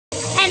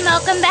And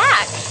welcome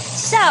back!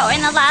 So,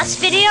 in the last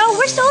video,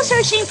 we're still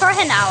searching for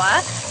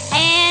Hanawa,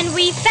 and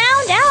we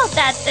found out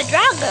that the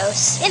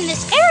Dragos in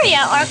this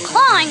area are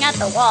clawing at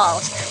the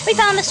walls. We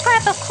found a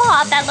scrap of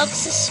cloth that looks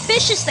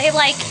suspiciously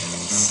like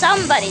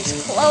somebody's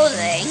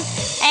clothing,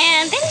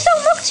 and things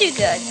don't look too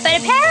good. But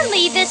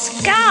apparently this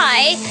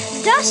guy,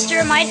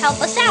 Duster, might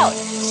help us out.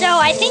 So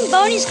I think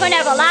Boney's going to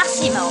have a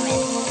Lassie moment.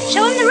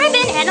 Show him the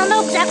ribbon and he'll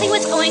know exactly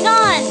what's going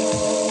on.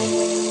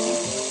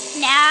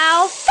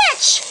 Now,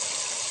 fetch!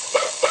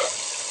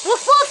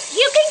 Woof woof,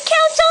 you can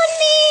count on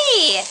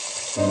me!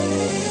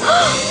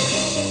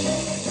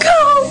 Go,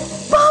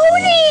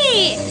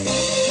 Boney!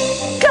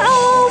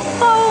 Go,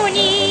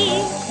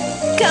 Boney!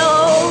 Go,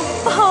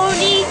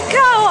 Boney,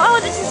 go! Oh,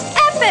 this is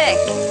epic!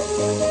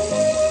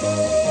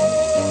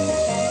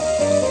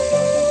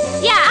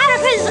 Yeah, out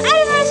of his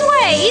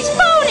way! He's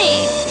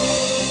Boney!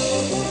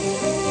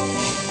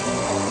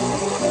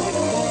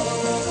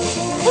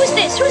 Who's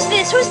this? Who's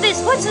this? Who's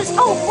this? What's this?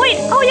 Oh, wait.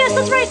 Oh, yes,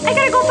 that's right. I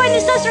gotta go find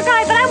this Duster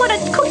guy, but I want a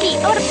cookie.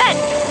 I want a pet.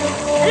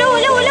 Hello,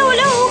 hello, hello,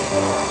 hello.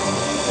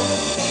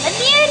 At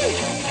the end.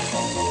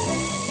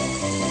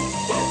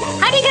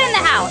 How do you get in the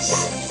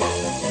house?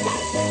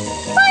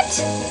 What?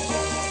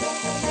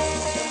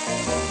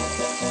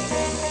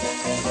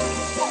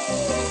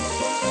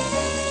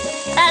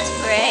 That's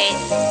great.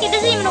 He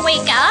doesn't even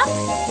wake up.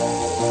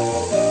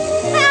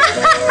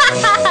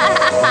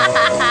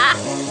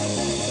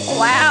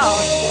 Wow.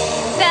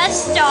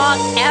 Best dog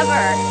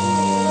ever.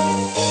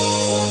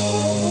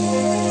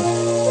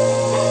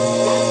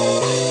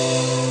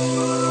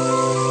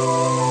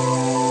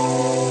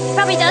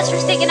 Probably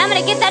Duster's thinking, I'm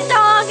gonna get that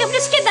dog. I'm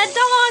just get that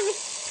dog.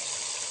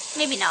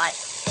 Maybe not.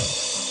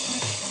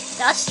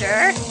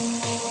 Duster,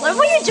 what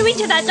were you doing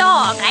to that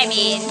dog? I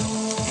mean,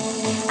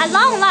 at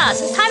long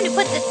last, it's time to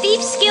put the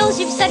thief skills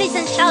you've studied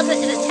since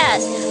childhood to the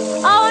test.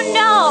 Oh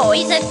no,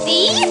 he's a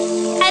thief?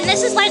 And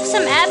this is like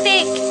some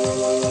epic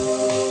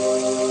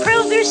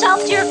prove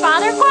yourself to your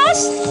father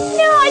quest?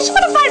 No, I just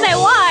want to find my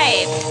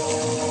wife.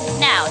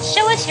 Now,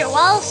 show us your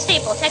wall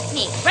staple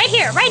technique. Right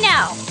here, right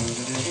now.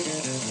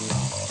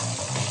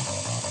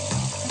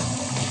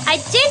 I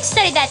did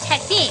study that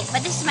technique,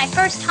 but this is my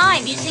first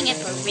time using it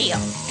for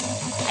real.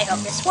 I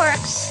hope this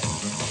works.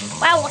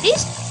 Wow, well,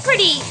 he's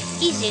pretty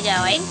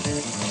easygoing.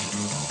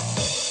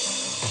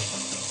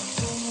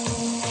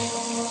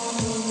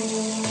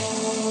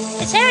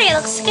 This area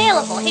looks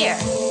scalable here.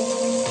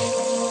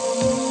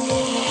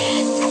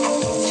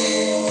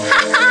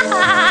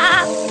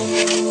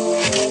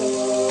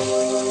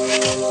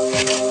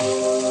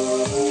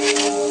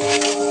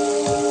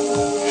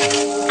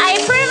 I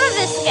approve of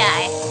this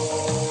guy.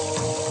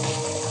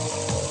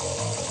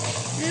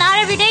 Not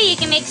every day you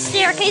can make a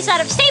staircase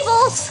out of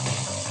staples.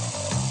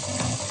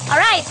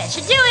 Alright, that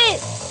should do it.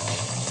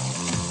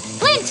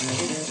 Flint,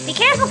 be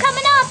careful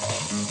coming up.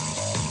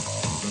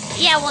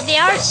 Yeah, well, they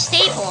are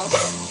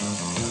staples.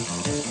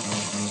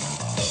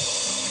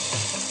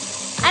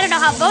 I don't know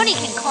how Boney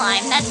can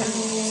climb. That's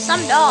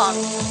some dog.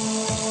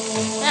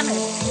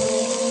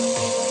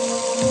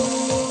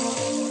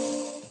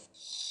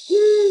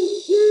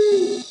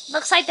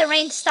 Looks like the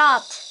rain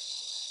stopped.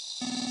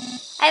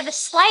 I have a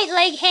slight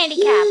leg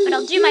handicap, but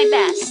I'll do my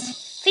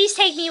best. Please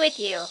take me with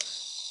you.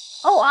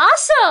 Oh,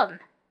 awesome!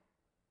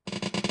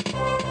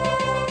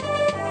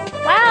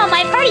 Wow,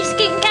 my party's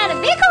getting kind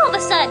of big all of a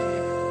sudden.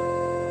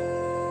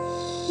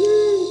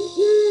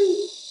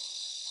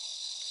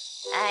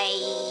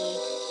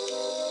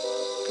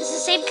 This is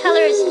the same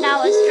color as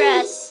Nawa's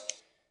dress.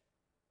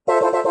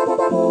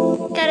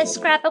 Got a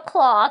scrap of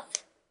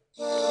cloth.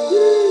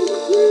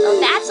 Oh,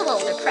 that's a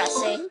little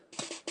depressing.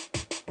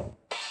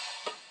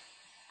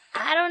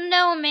 I don't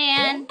know,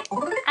 man.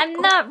 I'm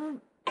not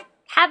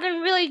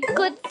having really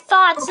good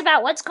thoughts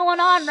about what's going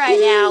on right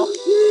now.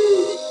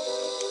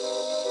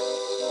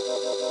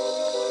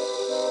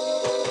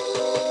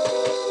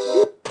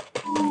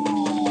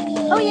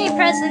 Oh, yay,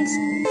 presents.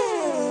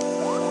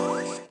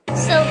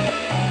 So,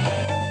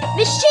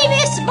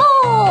 mischievous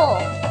bowl!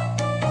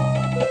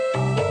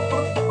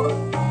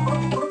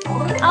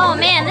 Oh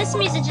man, this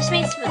music just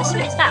makes for the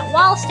sweetest fat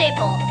wall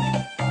staple.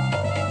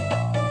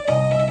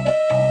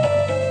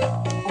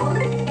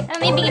 Oh,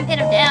 maybe you can pin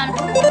him down.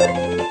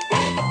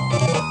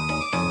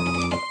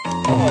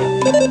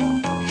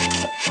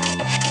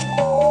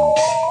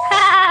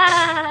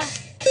 Ha!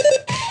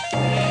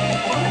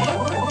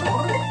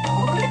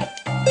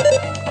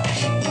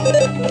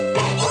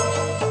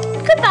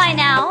 Goodbye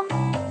now.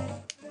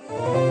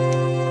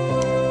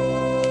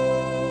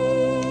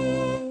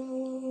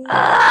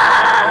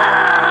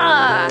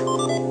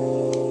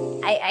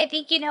 I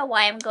think you know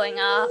why I'm going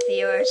off,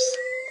 viewers.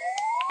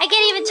 I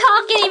can't even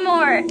talk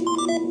anymore.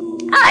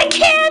 I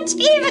can't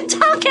even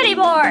talk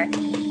anymore.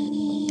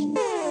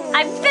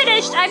 I'm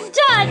finished. I'm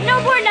done.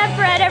 No more nut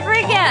bread ever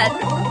again.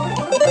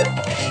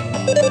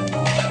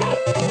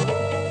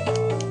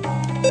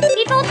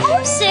 He felt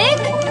homesick.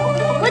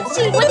 What's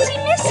he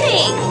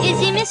missing? Is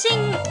he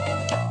missing?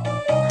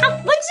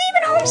 What's he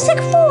even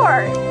homesick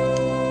for?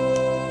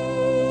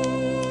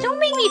 Don't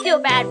make me feel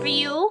bad for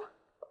you.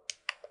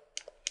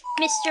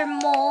 Mr.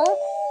 Mole.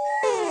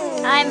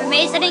 I'm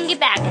amazed I didn't get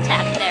back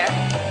attack there.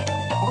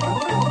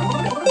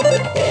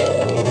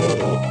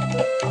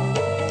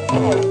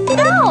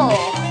 No!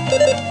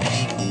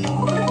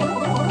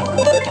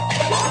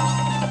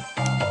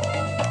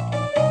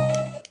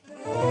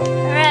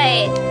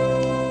 Alright.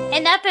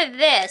 Enough of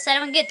this. I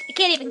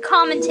can't even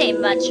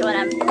commentate much when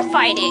I'm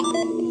fighting.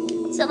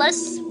 So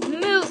let's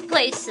move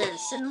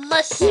places and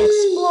let's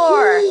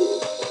explore.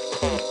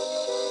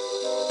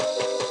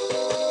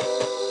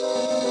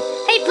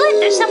 Hey Flint,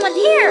 there's someone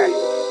here!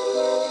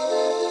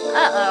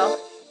 Uh-oh.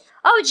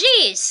 Oh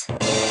jeez!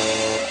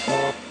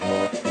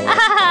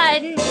 Ah,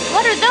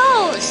 what are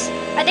those?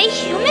 Are they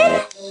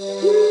human?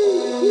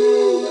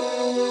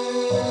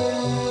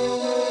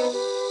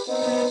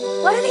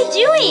 What are they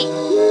doing?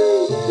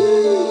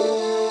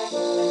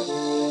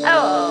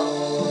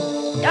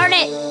 Oh, darn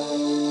it.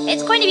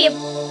 It's going to be a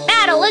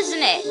battle,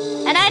 isn't it?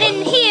 And I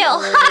didn't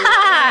heal. Ha ha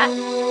ha!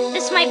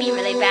 This might be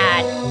really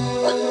bad.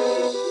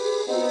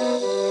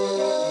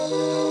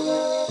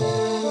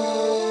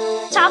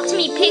 Talk to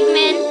me,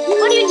 pigmen.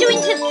 What are you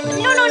doing to...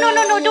 No, no, no,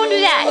 no, no, don't do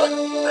that.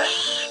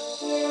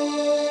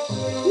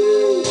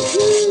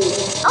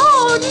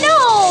 Oh,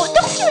 no!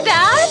 Don't do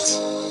that!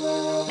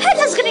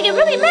 Petta's gonna get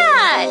really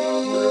mad.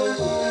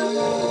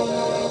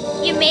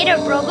 You made a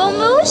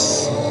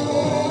robo-moose?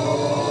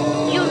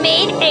 You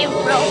made a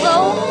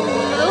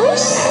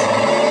robo-moose?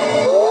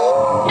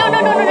 No, no,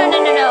 no, no, no, no,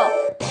 no, no.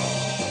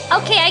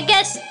 Okay, I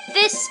guess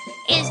this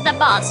is the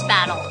boss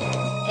battle.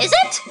 Is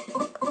it?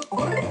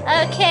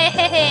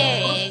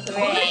 Okay,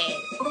 great.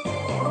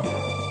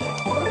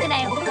 Can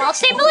I'll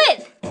staple it?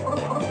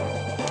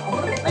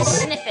 Let's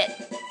sniff it.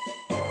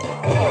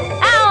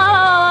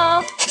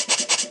 Ow!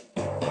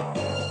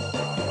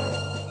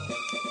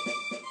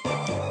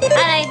 And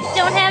I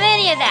don't have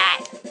any of that.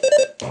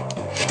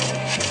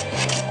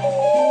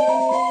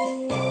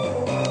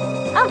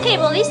 Okay,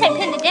 well at least I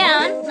pinned it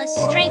down. Let's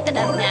strengthen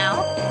up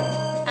now.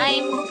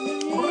 I'm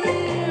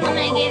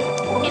gonna give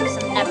him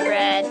some nut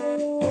bread.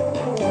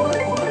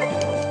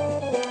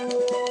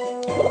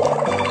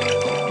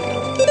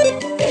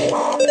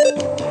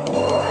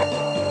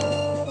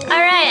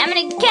 Alright, I'm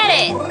gonna get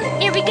it.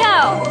 Here we go.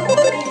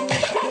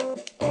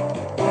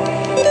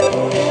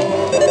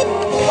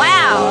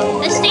 Wow,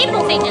 the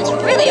staple thing is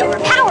really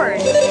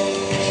overpowered.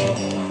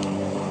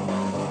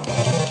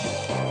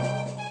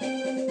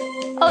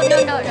 Oh, no,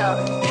 no, no.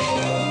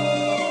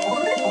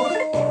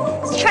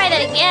 Let's try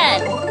that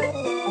again.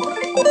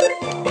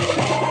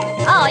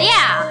 Oh,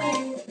 yeah.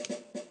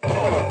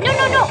 No,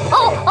 no, no.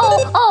 Oh, oh,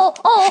 oh,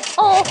 oh,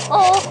 oh,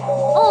 oh,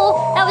 oh.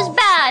 That was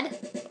bad.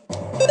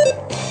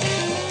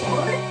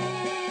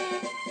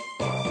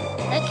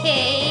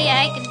 Okay, I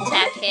can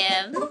attack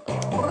him.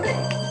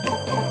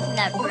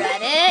 Nut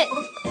bread it.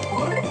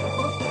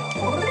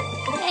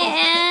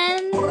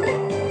 And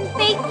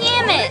fake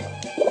yam it.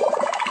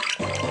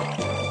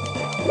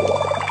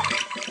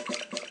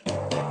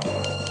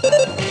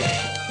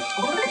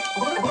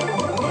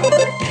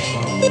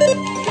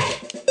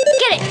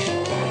 Get it!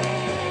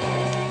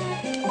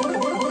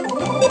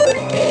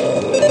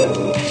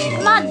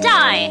 Come on,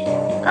 die!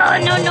 Oh,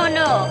 no, no,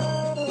 no.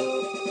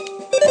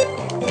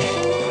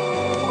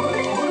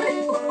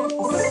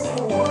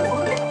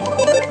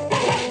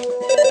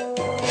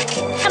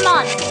 Come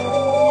on.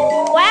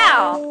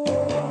 Wow.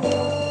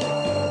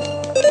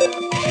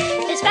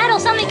 This battle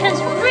suddenly becomes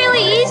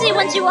really easy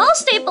once you all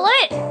staple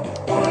it.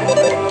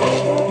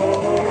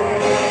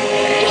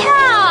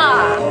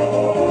 Yeah!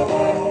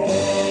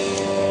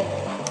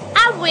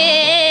 I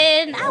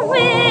win! I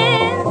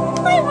win!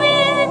 I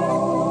win!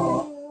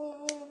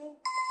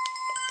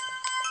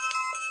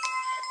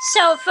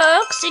 So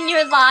folks, in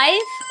your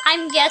life,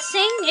 I'm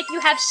guessing if you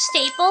have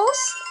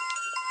staples,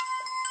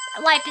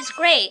 life is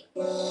great.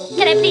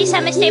 Can I please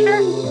have my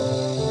stapler?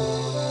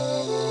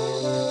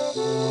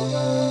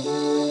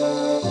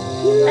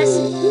 Let's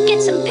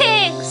get some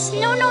pigs.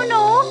 No, no,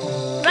 no.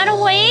 Run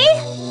away?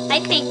 I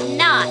think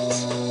not.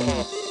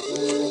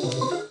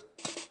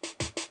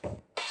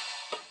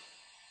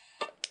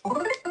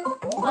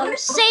 Well, we're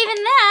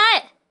saving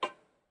that.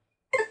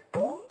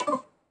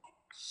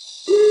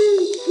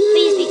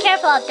 Please be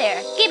careful out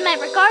there. Give my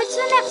regards to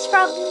the next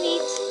frog we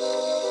meet.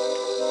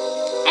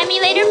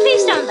 Emulator,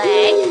 please don't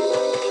lag.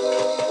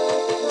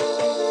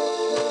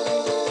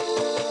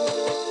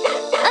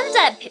 Is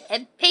that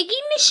a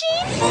piggy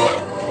machine?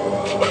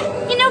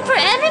 You know, for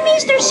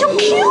enemies, they're so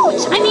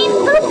cute. I mean,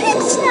 little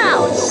pig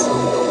snouts.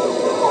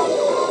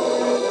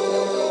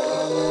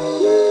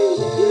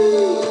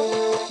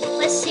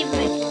 Let's see.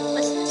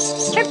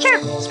 Chirp,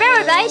 chirp. Sparrow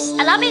advice.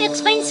 Allow me to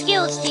explain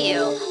skills to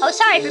you. Oh,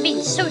 sorry for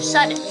being so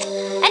sudden.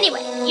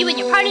 Anyway, you and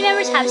your party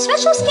members have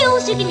special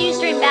skills you can use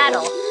during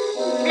battle.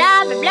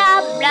 Blah, blah,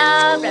 blah,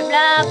 blah, blah,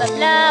 blah, blah,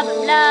 blah,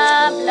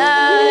 blah,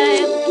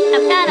 blah.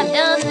 I'm kind of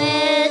done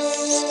this.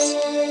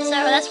 So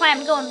that's why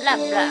I'm going blah,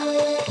 blah.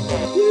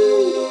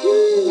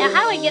 Now,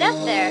 how do I get up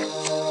there?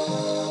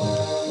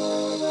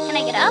 Can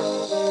I get up?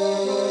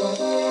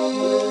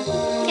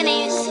 Can I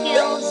use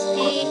skills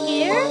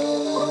here?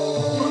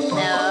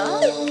 No.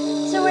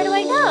 So where do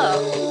I go?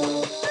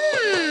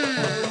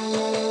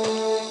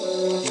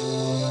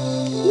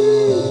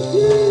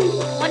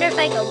 Wonder if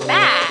I go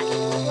back.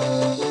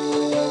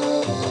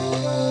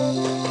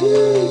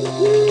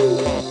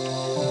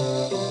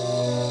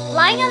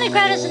 Lying on the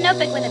ground is a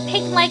notebook with a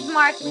pig-like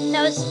mark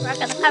nose mark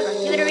on the cover.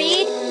 Give it a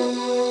read.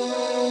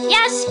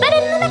 Yes, but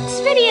in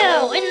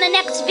the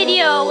next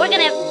video, we're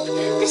gonna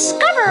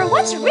discover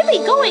what's really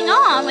going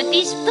on with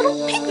these little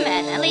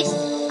pigmen. At least,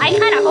 I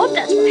kind of hope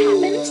that's what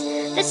happens.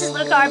 This is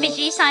Luca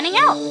RPG signing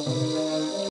out.